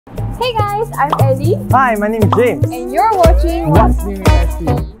Hey guys, I'm Elly. Hi, my name is James. And you're watching What's New in SC.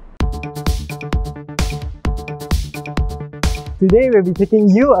 Today we'll be taking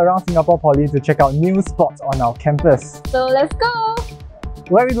you around Singapore Poly to check out new spots on our campus. So let's go!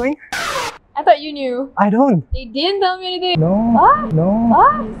 Where are we going? I thought you knew. I don't. They didn't tell me anything. No. What? No.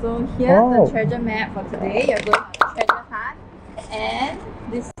 What? So here's the treasure map for today. You're going on the treasure hunt, and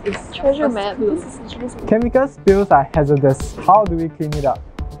this is Treasure map. clue. This is the treasure map. Chemical spills are hazardous. How do we clean it up?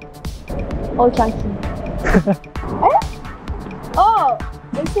 Oh, chunky. Oh,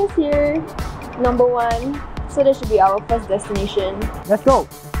 it says here number 1. So that should be our first destination. Let's go.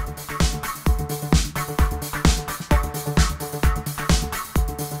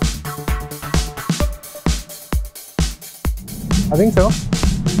 I think so.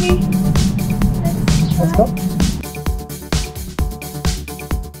 Okay. Let's go.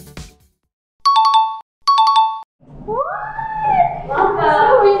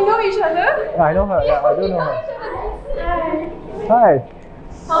 So we know each other? I know her. Yeah, I don't know her. Hi.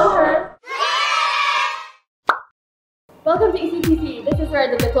 Found her. Welcome to ECTC. This is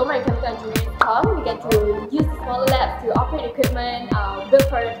where the diploma in chemical engineering come. We get to use the smaller labs to operate equipment, build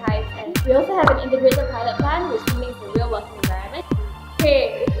prototypes, and we also have an integrated pilot plan which simulates the real working environment.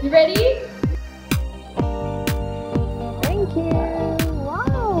 Okay, you ready? Thank you.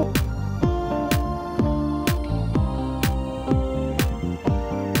 Wow.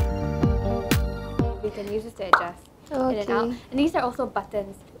 We can use this to adjust in and out. And these are also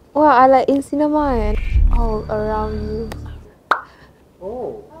buttons. Wow, I like in cinema and all around you.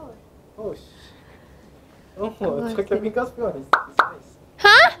 Oh. Oh. The chemical spill is nice.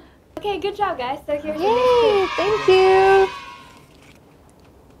 Huh? Okay, good job guys. So here's the next Yay! Thank you.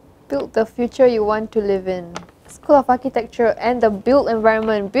 Build the future you want to live in. School of Architecture and the built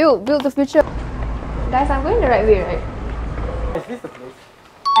environment. Build the future. Guys, I'm going the right way, right? Is this the place?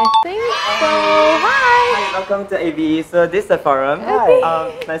 I think so. Hi. Hi, welcome to ABE. So this is the forum.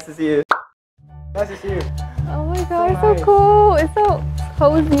 Hi. Nice to see you. Nice to see you. Oh my god, So it's so cool. It's so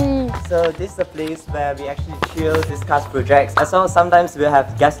cozy. So this is the place where we actually chill, discuss projects. As well as sometimes we'll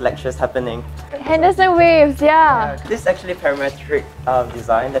have guest lectures happening. Henderson waves, yeah. This is actually parametric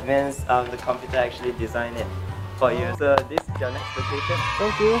design. That means the computer actually designed it for you. So this is your next location.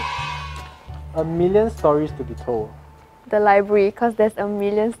 Thank you. A million stories to be told. The library, because there's a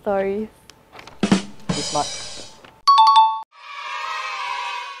million stories. Be smart.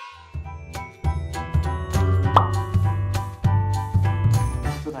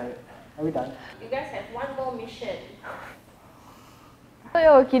 So tired. Are we done? You guys have one more mission. Oh,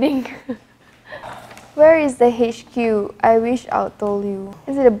 you're kidding. Where is the HQ? I wish I told you.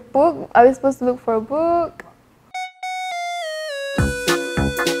 Is it a book? Are we supposed to look for a book?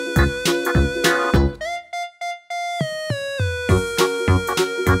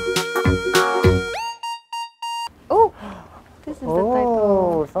 Oh, this is the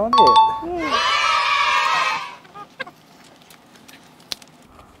title. Oh, found it.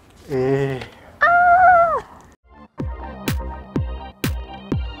 Yay. Eh.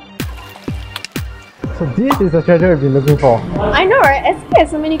 So this is the treasure we've been looking for. I know, right? SK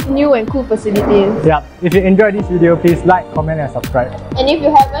has so many new and cool facilities. Yeah. If you enjoyed this video, please like, comment and subscribe. And if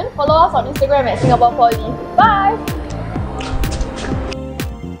you haven't, follow us on Instagram at Singapore Poly. Bye!